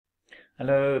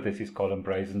Hello, this is Colin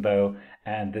Brazendale,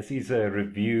 and this is a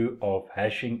review of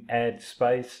Hashing Ad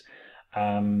Space.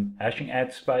 Hashing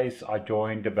Ad Space, I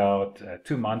joined about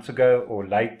 2 months ago or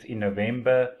late in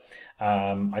November.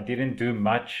 I didn't do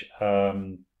much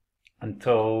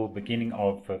until beginning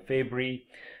of February,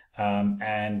 but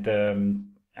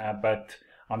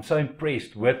I'm so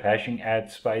impressed with Hashing Ad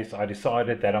Space. I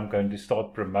decided that I'm going to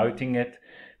start promoting it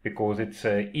because it's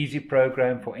an easy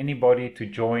program for anybody to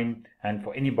join and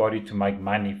for anybody to make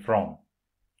money from.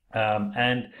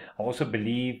 And I also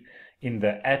believe in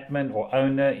the admin or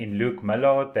owner in Luke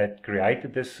Millard that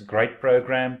created this great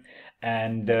program.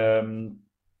 And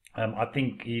I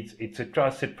think it's a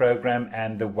trusted program,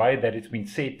 and the way that it's been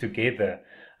set together,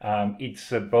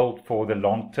 it's built for the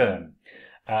long term.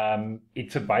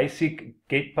 It's a basic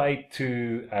get paid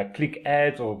to click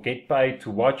ads or get paid to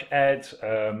watch ads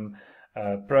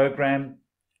program,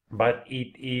 but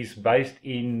it is based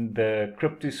in the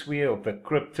crypto sphere of the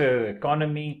crypto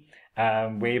economy,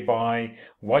 whereby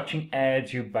watching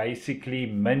ads, you basically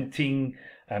minting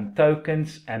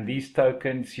tokens, and these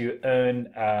tokens you earn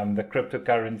the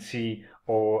cryptocurrency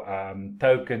or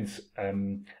tokens,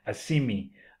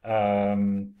 Asimi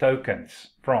tokens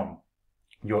from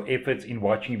your efforts in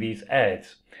watching these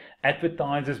ads.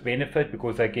 Advertisers benefit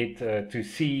because they get to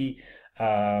see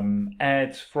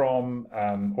ads from,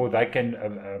 or they can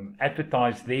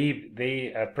advertise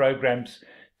their programs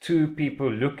to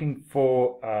people looking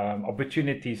for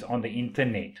opportunities on the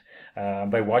internet.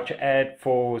 They watch an ad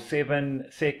for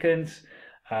 7 seconds,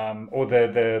 or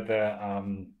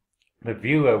the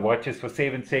viewer watches for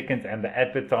 7 seconds, and the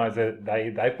advertiser,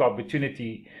 they've got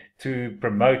opportunity to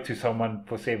promote to someone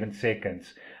for 7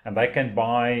 seconds, and they can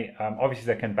buy,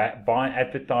 obviously they can buy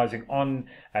advertising on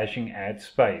Hashing Ad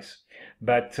Space.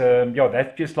 But yeah,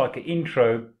 that's just like an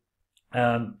intro.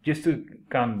 Just to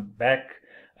come back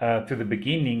to the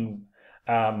beginning,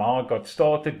 how I got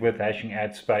started with Hashing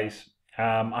Ad Space.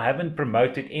 I haven't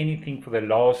promoted anything for the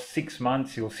last 6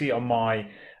 months. You'll see on my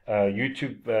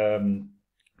YouTube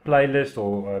playlist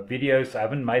or videos, I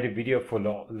haven't made a video for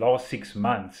the last 6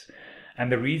 months.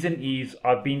 And the reason is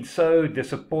I've been so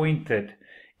disappointed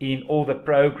in all the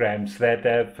programs that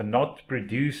have not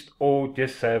produced or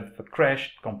just have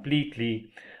crashed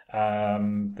completely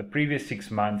the previous 6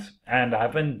 months, and I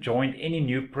haven't joined any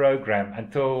new program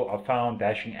until I found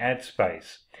Hashing Ad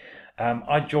Space.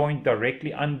 I joined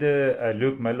directly under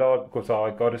Luke Millard because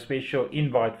I got a special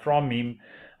invite from him.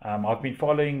 I've been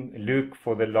following Luke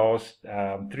for the last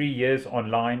 3 years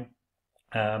online.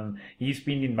 He's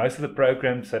been in most of the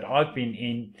programs that I've been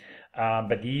in,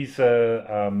 but he's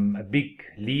a big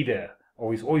leader,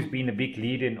 or he's always been a big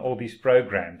leader in all these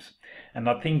programs. And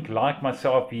I think, like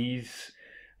myself, he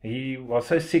was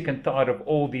so sick and tired of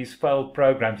all these failed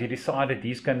programs. He decided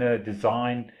he's going to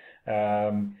design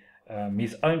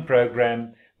his own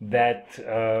program that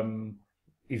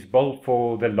is built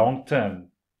for the long term.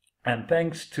 And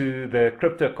thanks to the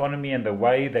crypto economy and the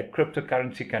way that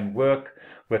cryptocurrency can work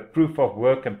with proof of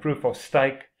work and proof of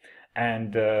stake,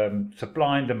 and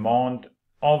supply and demand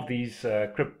of these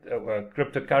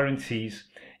cryptocurrencies,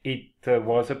 it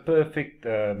was a perfect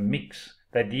mix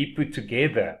that he put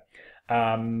together.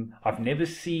 I've never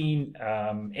seen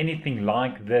anything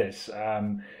like this,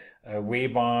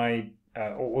 whereby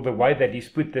or the way that he's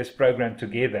put this program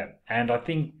together. And I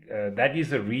think that is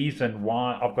the reason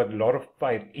why I've got a lot of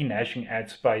faith in Hashing Ad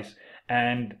Space,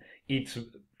 and it's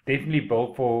definitely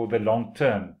built for the long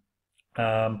term.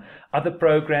 Other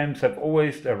programs have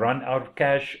always run out of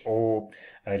cash, or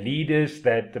leaders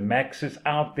that maxes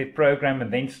out their program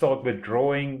and then start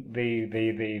withdrawing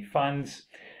the funds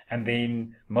and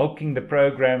then milking the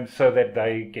program so that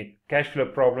they get cash flow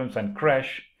problems and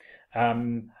crash.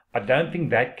 I don't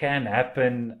think that can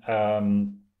happen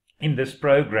in this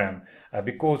program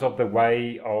because of the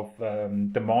way of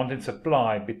demand and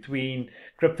supply between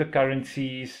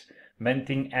cryptocurrencies,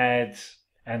 minting ads,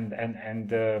 and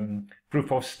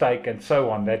proof of stake and so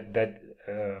on. That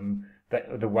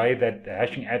the way that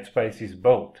Hashing Ad Space is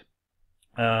built.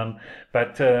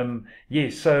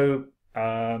 Yes, so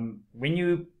when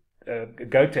you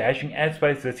go to Hashing Ad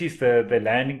Space, this is the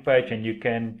landing page, and you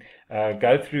can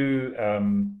go through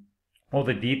all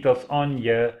the details on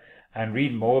here and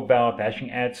read more about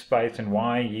Hashing Ad Space and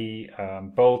why he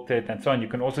built it and so on. You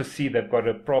can also see they've got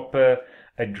a proper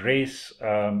address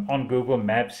on Google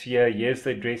Maps here. Here's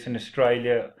the address in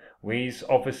Australia, where his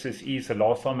offices is. The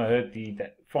last time I heard, the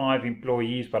 5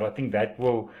 employees, but I think that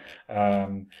will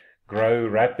grow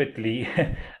rapidly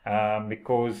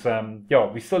because yeah,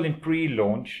 we're still in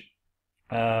pre-launch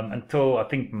until I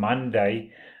think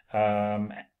Monday,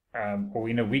 or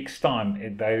in a week's time.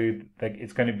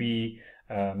 It's going to be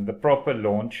the proper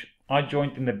launch. I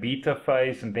joined in the beta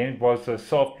phase, and then it was a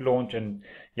soft launch, and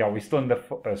yeah, we're still in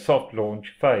the soft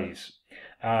launch phase.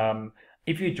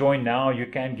 If you join now, you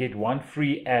can get one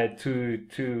free ad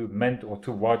to mint or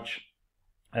to watch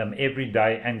every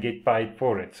day and get paid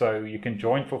for it. So you can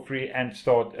join for free and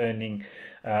start earning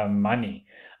money.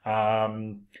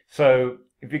 So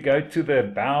if you go to the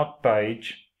About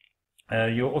page,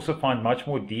 you'll also find much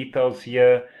more details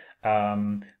here,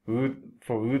 who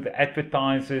the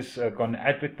advertisers are going to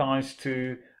advertise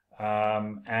to,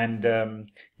 yeah,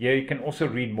 you can also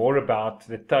read more about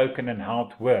the token and how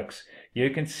it works.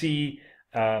 You can see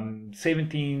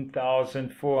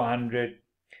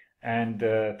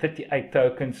 17,438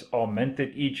 tokens are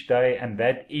minted each day, and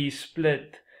that is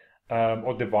split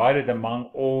or divided among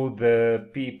all the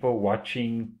people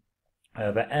watching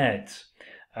the ads.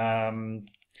 Let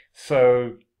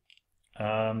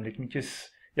me just,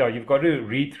 yeah, you've got to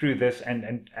read through this,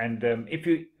 and if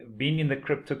you've been in the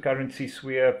cryptocurrency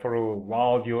sphere for a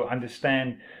while, you'll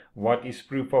understand what is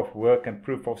proof of work and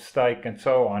proof of stake and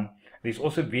so on. There's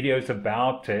also videos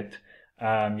about it.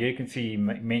 Here you can see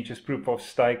mentions proof of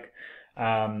stake.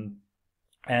 So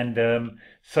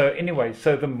anyway,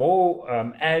 so the more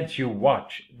ads you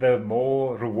watch, the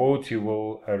more rewards you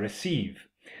will receive.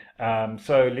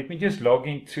 So let me just log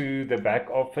into the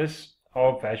back office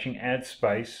of Hashing Ad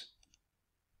Space.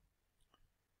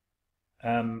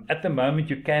 At the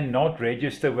moment, you cannot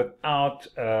register without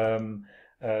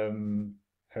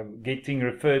getting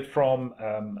referred from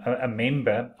a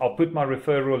member. I'll put my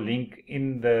referral link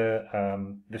in the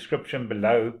description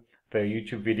below the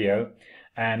YouTube video.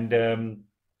 And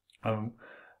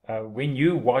when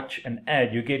you watch an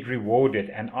ad, you get rewarded,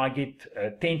 and I get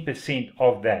 10%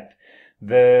 of that.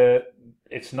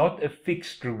 It's not a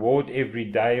fixed reward every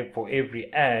day for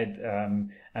every ad,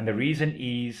 and the reason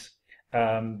is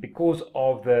because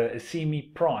of the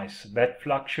Asimi price that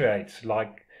fluctuates,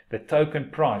 like the token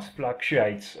price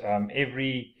fluctuates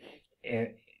every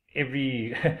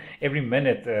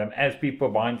minute as people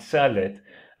buy and sell it.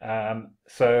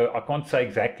 So I can't say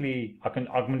exactly. I'm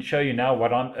going to show you now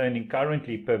what I'm earning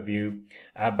currently per view,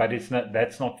 but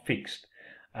that's not fixed.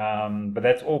 But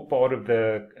that's all part of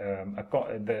the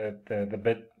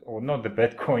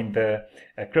Bitcoin, the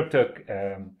crypto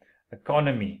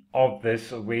economy of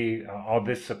this, how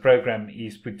this program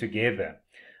is put together.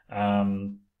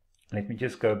 Let me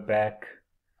just go back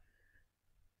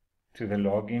to the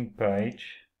login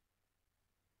page.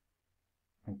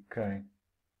 Okay.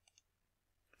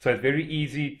 So it's very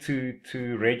easy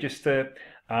to register.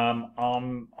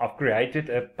 I've created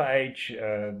a page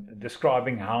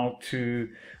describing how to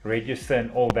register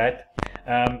and all that.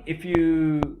 If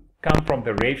you come from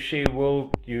the RevShare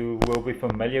world, you will be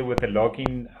familiar with the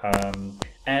login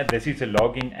ad. This is a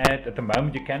login ad. At the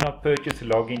moment, you cannot purchase a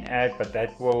login ad, but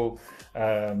that will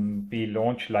be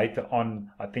launched later on,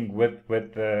 I think, with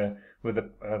the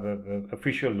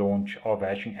official launch of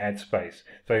Hashing Ad Space.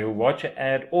 So you'll watch an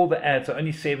ad. All the ads are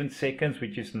only 7 seconds,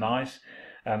 which is nice.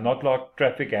 Not like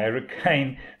Traffic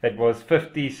Hurricane that was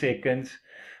 50 seconds.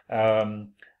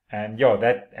 And yeah,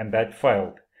 that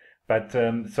failed. But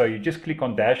so you just click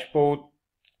on dashboard.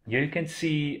 Here you can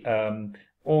see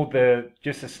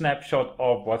just a snapshot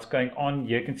of what's going on.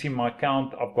 Here you can see my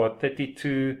account. I've got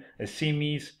 32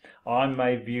 Asimis. I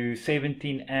may view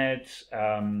 17 ads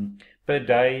per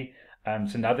day.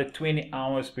 So another 20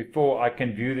 hours before I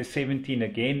can view the 17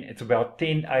 again. It's about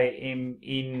 10 a.m.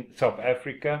 in South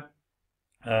Africa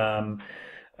time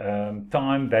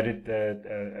that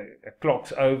it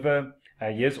clocks over.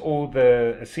 Here's all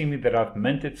the Asimi that I've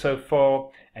minted so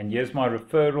far, and here's my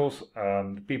referrals,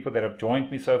 the people that have joined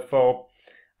me so far.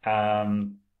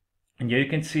 And here you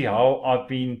can see how I've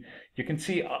been. You can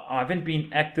see I haven't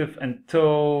been active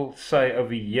until, say,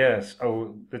 over years.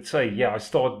 Oh, let's say, yeah, I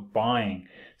started buying.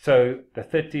 So the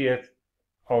 30th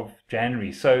of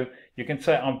January. So you can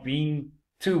say I've been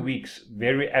 2 weeks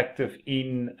very active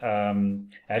in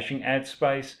Hashing Ad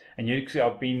Space, and you can see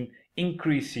I've been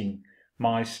increasing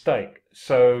my stake.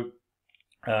 So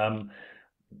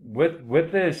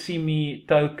with the Asimi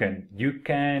token, you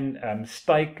can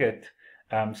stake it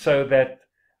so that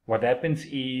what happens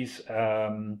is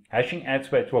Hashing Ad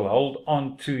Space will hold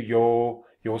on to your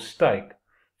stake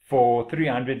for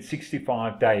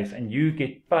 365 days, and you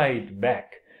get paid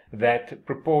back that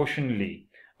proportionally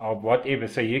of whatever.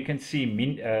 So you can see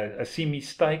Asimi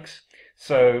stakes.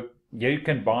 So you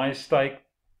can buy a stake.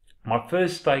 My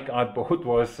first stake I bought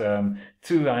was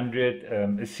 200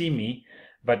 Asimi,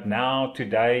 but now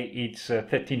today it's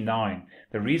 39.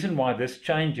 The reason why this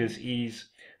changes is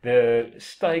the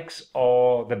stakes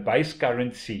are, the base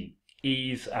currency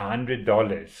is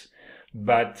 $100,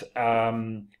 but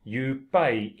you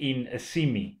pay in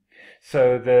Asimi.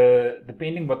 So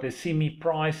depending what the Asimi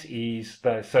price is,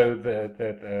 the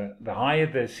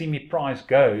higher the Asimi price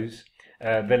goes,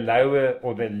 the lower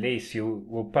or the less you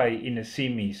will pay in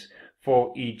Asimis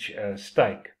for each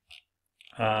stake.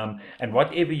 And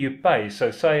whatever you pay,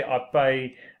 so say I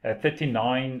pay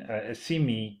 39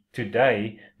 Asimi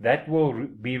today, that will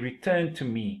be returned to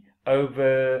me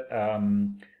over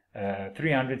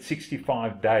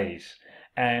 365 days.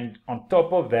 And on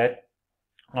top of that,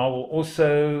 I will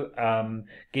also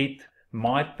get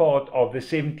my part of the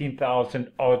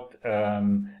 17,000 odd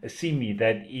Asimi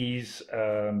that is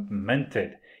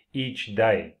minted each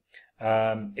day.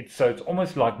 So it's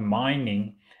almost like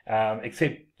mining,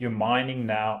 except you're mining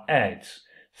now ads.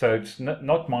 So it's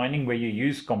not mining where you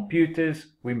use computers,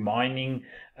 we're mining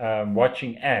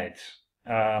watching ads.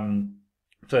 That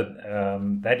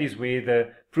is where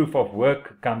the proof of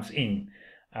work comes in.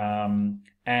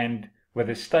 And with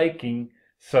the staking,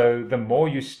 so the more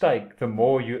you stake, the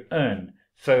more you earn.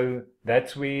 So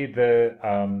that's where the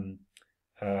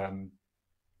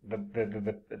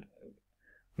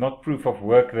not proof of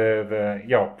work,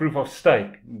 proof of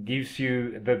stake gives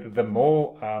you the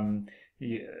more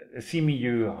Asimi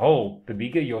you hold, the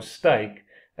bigger your stake,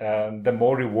 the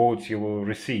more rewards you will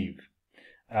receive.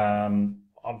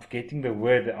 I'm forgetting the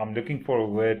word. I'm looking for a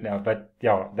word now, but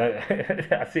yeah,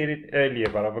 I said it earlier,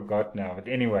 but I forgot now. But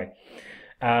anyway,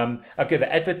 okay,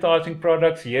 the advertising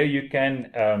products here, you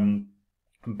can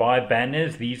buy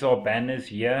banners. These are banners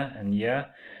here and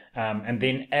here. And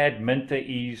then ad minter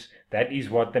is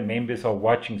what the members are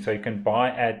watching. So you can buy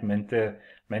ad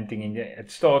minting in here. It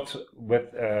starts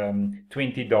with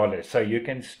 $20. So you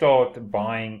can start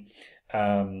buying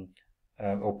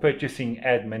or purchasing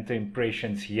ad minter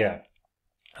impressions here.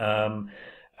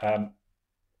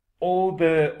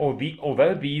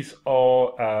 Although these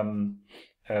are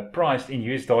priced in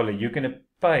US dollar, you're going to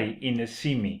pay in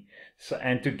Asimi. So,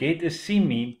 and to get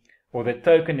Asimi or the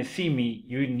token Asimi,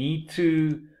 you need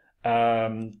to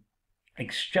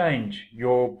exchange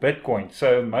your Bitcoin.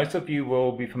 So most of you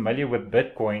will be familiar with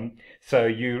Bitcoin. So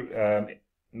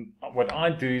what I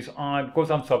do is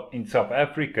because I'm in South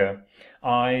Africa,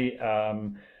 I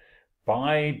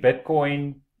buy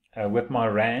Bitcoin with my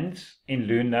rands in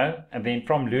Luno, and then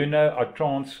from Luno I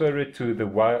transfer it to the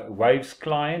Waves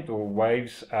client or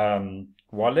Waves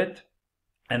wallet,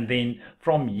 and then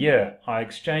from here I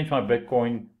exchange my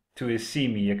Bitcoin to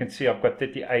Asimi. You can see I've got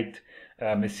 38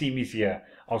 Asimis here.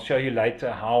 I'll show you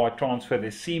later how I transfer the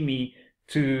Asimi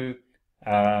to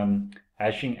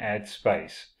hashing ad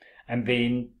space. And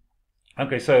then,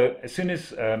 okay, so as soon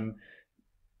as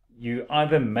you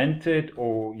either minted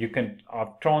or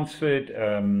I've transferred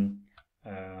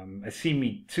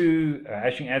Asimi to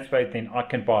hashing ad space, then I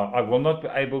can buy. I will not be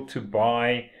able to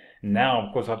buy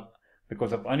now because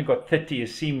I've only got 30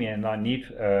 Asimi and I need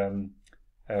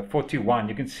 41.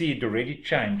 You can see it already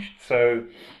changed. So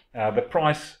the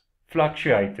price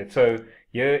fluctuated. So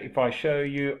here, if I show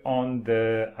you on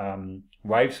the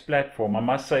Waves platform, I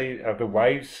must say the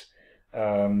Waves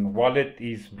wallet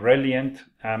is brilliant.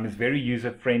 It's very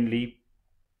user friendly.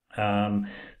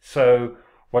 So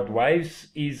what Waves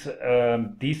is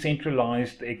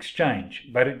decentralized exchange,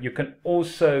 but you can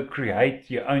also create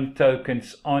your own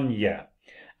tokens on here.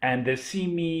 And the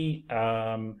Asimi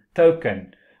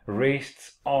token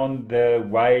rests on the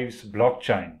Waves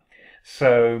blockchain.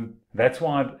 So that's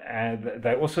why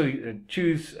they also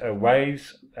choose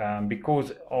Waves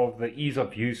because of the ease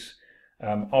of use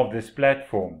of this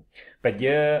platform. But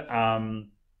here,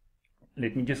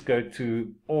 let me just go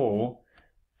to all,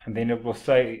 and then it will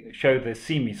show the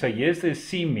Asimi. So here's the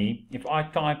Asimi. If I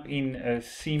type in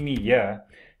Asimi here,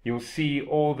 you'll see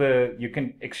you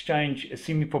can exchange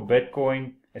Asimi for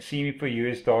Bitcoin, Asimi for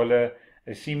US dollar,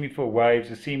 Asimi for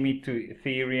Waves, Asimi to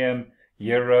Ethereum,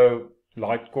 Euro,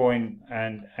 Litecoin,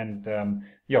 and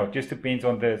it just depends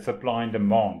on the supply and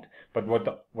demand. But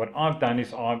what I've done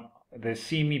is the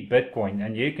Asimi Bitcoin,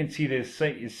 and you can see the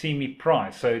Asimi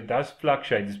price. So it does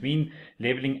fluctuate. It's been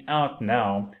leveling out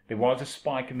now. There was a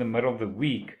spike in the middle of the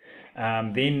week.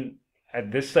 Then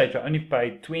at this stage, I only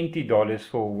paid $20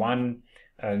 for one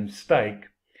stake.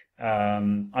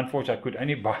 Unfortunately, I could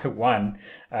only buy one.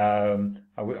 I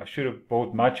should have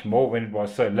bought much more when it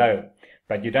was so low.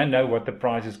 But you don't know what the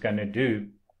price is going to do.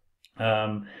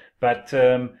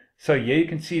 So here you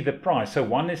can see the price. So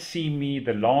one Asimi,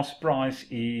 the last price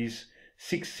is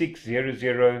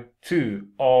 66002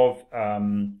 of a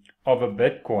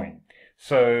Bitcoin.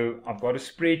 So I've got a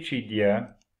spreadsheet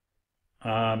here.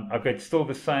 Okay, it's still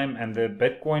the same, and the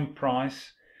Bitcoin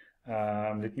price.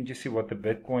 Let me just see what the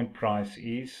Bitcoin price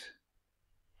is.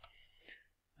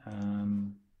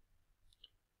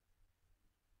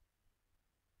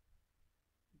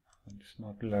 It's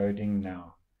not loading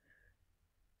now.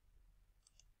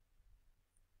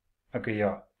 Okay,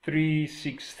 yeah,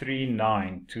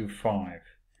 363925.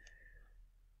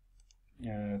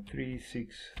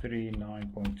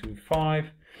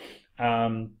 3639.25.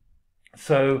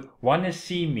 So one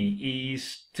Asimi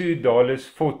is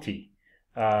 $2.40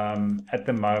 at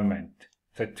the moment.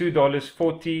 So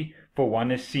 $2.40 for one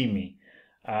Asimi.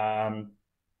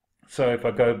 So if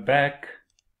I go back,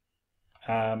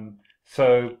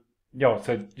 so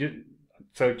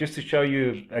just to show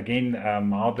you again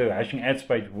how the hashing ad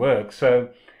space works. So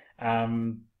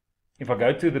if I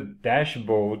go to the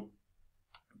dashboard,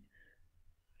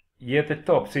 here at the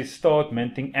top says start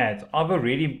minting ads. I've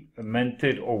already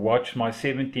minted or watched my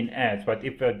 17 ads, but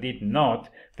if I did not,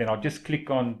 then I'll just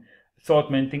click on start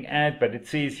minting ad. But it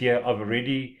says here I've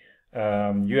already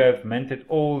you have minted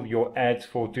all your ads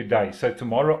for today. So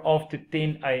tomorrow after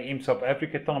 10 a.m. South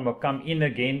Africa time, I'll come in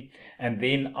again and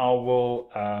then I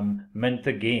will mint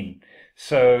again.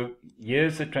 So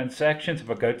here's the transactions.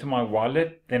 If I go to my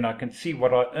wallet, then I can see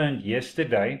what I earned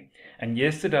yesterday. And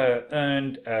yesterday I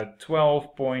earned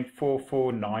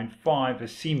 12.4495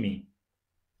 Asimi.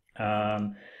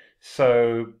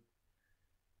 So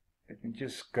let me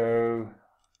just go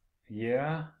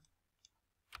here.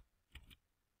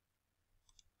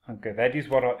 Okay, that is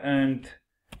what I earned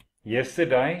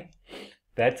yesterday.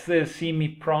 That's the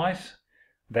Asimi price.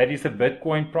 That is the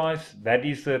Bitcoin price. That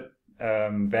is the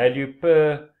value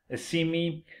per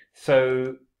Asimi.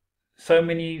 So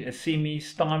many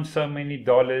Asimis times so many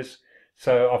dollars.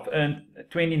 So I've earned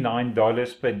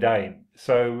 $29 per day.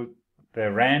 So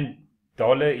the Rand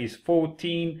dollar is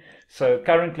 14. So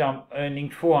currently I'm earning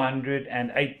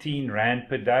 418 Rand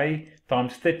per day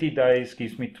times 30 days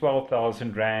gives me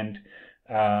 12,000 Rand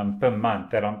per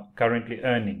month that I'm currently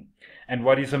earning. And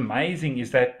what is amazing is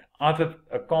that I've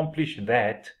accomplished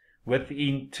that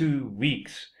within 2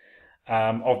 weeks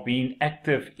of being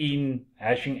active in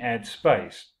hashing ad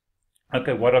space.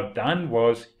 Okay, what I've done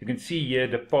was, you can see here,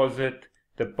 deposit.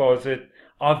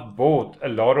 I've bought a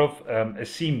lot of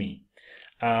Asimi,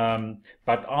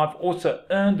 but I've also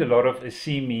earned a lot of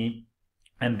Asimi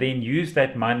and then used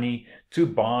that money to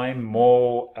buy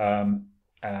more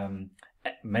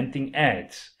minting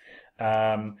ads.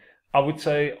 I would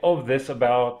say of this,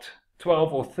 about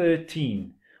 12 or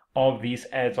 13 of these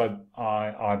ads I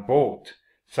bought.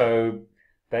 So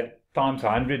that times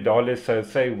 $100, so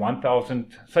say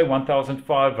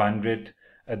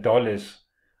 $1,500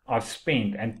 I've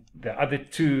spent, and the other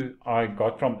two I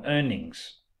got from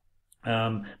earnings.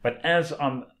 But as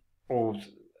I'm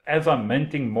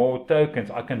minting more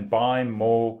tokens, I can buy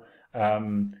more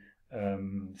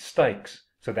stakes.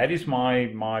 So that is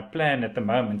my plan at the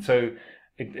moment. So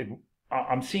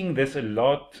I'm seeing this a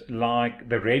lot like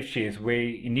the rev shares, where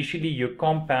initially you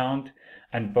compound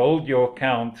and build your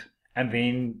account, and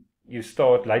then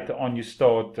later on you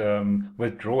start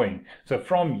withdrawing. So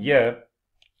from here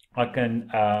I can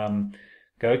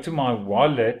go to my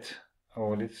wallet,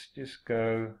 or let's just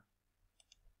go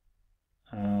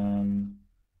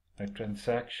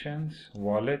transactions,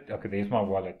 wallet. Okay, there's my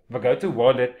wallet. If I go to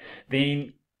wallet,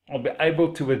 then I'll be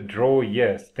able to withdraw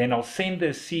here. Then I'll send the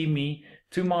Asimi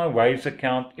to my Waves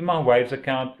account. In my Waves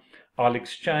account, I'll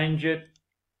exchange it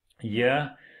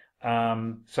here.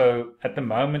 So at the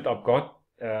moment I've got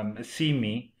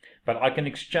Asimi, but I can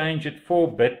exchange it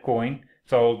for Bitcoin.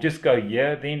 So I'll just go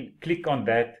here, then click on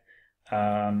that,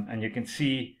 and you can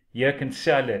see here I can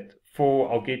sell it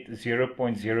for, I'll get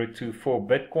 0.024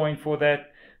 Bitcoin for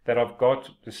that I've got,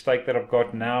 the stake that I've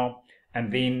got now,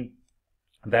 and then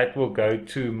that will go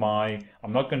to my,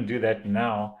 I'm not going to do that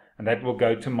now, and that will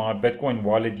go to my Bitcoin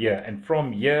wallet here. And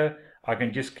from here I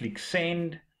can just click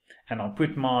send, and I'll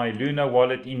put my Luno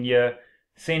wallet in here,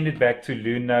 send it back to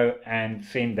Luno, and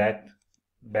send that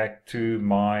back to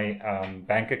my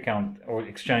bank account, or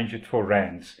exchange it for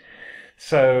rands.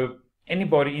 So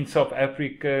anybody in South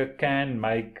Africa can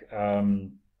make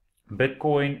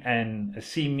Bitcoin and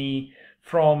Asimi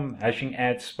from hashing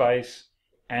ad space,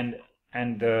 and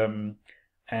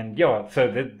yeah. So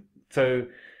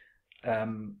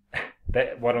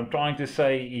that what I'm trying to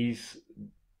say is,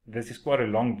 this is quite a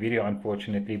long video,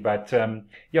 unfortunately, but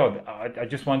yeah, I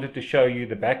just wanted to show you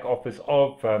the back office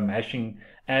of hashing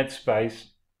ad space.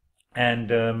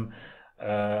 And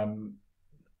I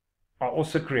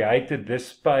also created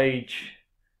this page.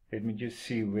 Let me just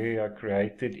see where I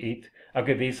created it.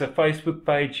 Okay, there's a Facebook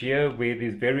page here where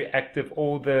there's very active.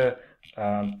 All the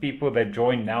people that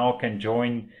join now can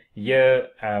join here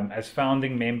as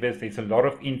founding members. There's a lot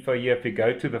of info here. If you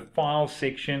go to the file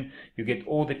section, you get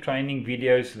all the training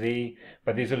videos there,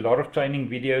 but there's a lot of training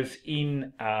videos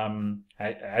in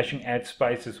hashing ad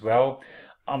space as well.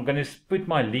 I'm going to put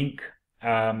my link,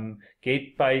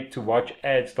 get paid to watch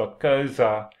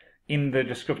ads.coza, in the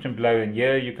description below, and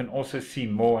here you can also see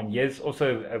more. And here's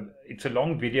also it's a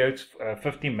long video, it's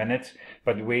 15 minutes,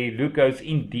 but where Luke goes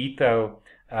in detail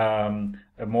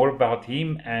more about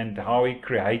him and how he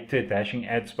created hashing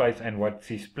ad space and what's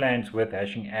his plans with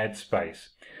hashing ad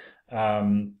space.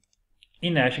 In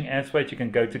hashing ad space, you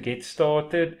can go to get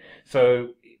started.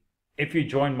 So if you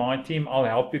join my team, I'll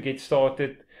help you get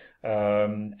started. We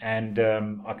can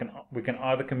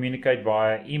either communicate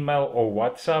via email or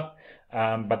WhatsApp.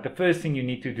 But the first thing you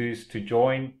need to do is to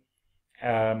join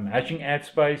hashing ad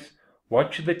space,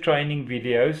 watch the training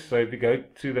videos. So if you go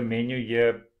to the menu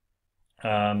here,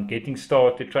 getting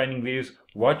started, training videos,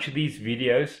 watch these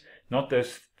videos, not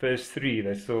those first three,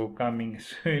 they're still coming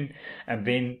soon. And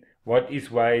then what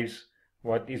is Waves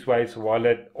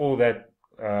wallet, all that,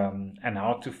 and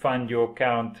how to fund your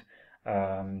account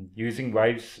using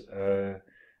Waves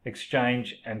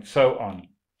exchange and so on.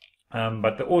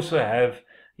 But they also have,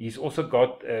 he's also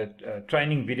got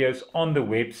training videos on the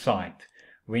website.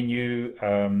 When you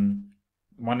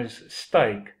want to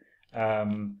stake,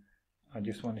 I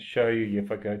just want to show you,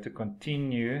 if I go to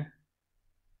continue,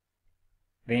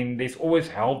 then there's always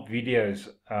help videos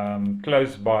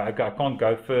close by. I can't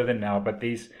go further now, but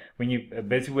there's, when you're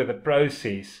busy with the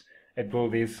process,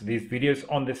 there's videos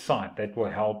on the site that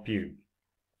will help you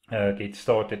get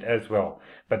started as well.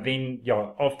 But then,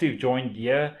 yeah, after you've joined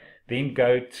here, then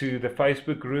go to the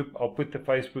Facebook group. I'll put the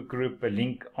Facebook group, a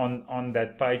link on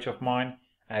that page of mine.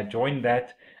 Join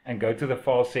that and go to the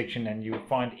file section, and you'll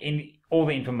find all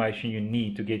the information you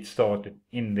need to get started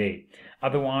in there.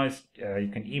 Otherwise, you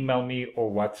can email me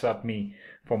or WhatsApp me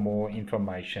for more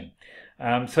information.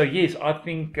 So yes, I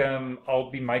think I'll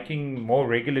be making more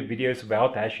regular videos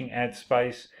about hashing ad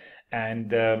space.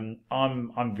 And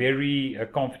I'm very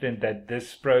confident that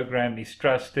this program is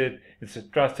trusted. It's a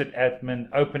trusted admin,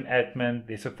 open admin.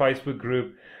 There's a Facebook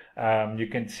group. You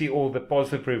can see all the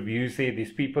positive reviews there.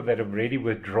 There's people that have already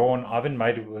withdrawn. I haven't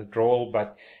made a withdrawal,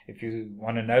 but if you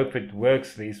want to know if it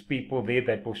works, there's people there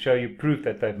that will show you proof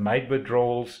that they've made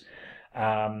withdrawals.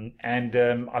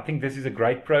 I think this is a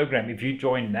great program. If you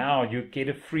join now, you get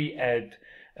a free ad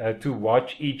to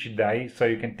watch each day, so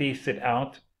you can test it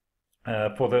out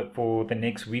for the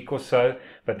next week or so.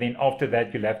 But then after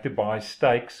that, you'll have to buy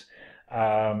stakes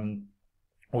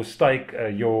or stake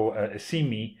your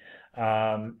Asimi,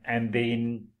 and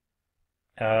then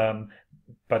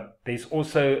but there's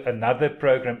also another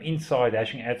program inside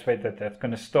hashing ad space that's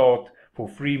going to start for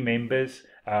free members.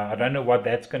 I don't know what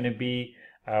that's going to be.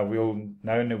 We'll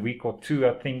know in a week or two,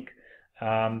 I think.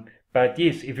 But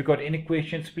yes, if you've got any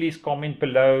questions, please comment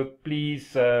below.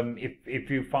 Please, if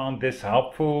you found this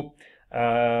helpful,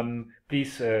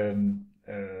 please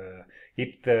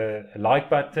hit the like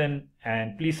button,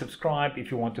 and please subscribe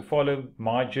if you want to follow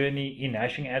my journey in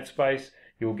hashing ad space.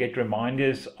 You'll get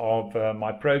reminders of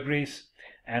my progress.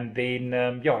 And then,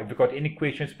 yeah, if you've got any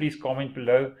questions, please comment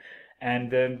below.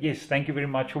 And yes, thank you very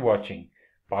much for watching.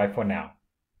 Bye for now.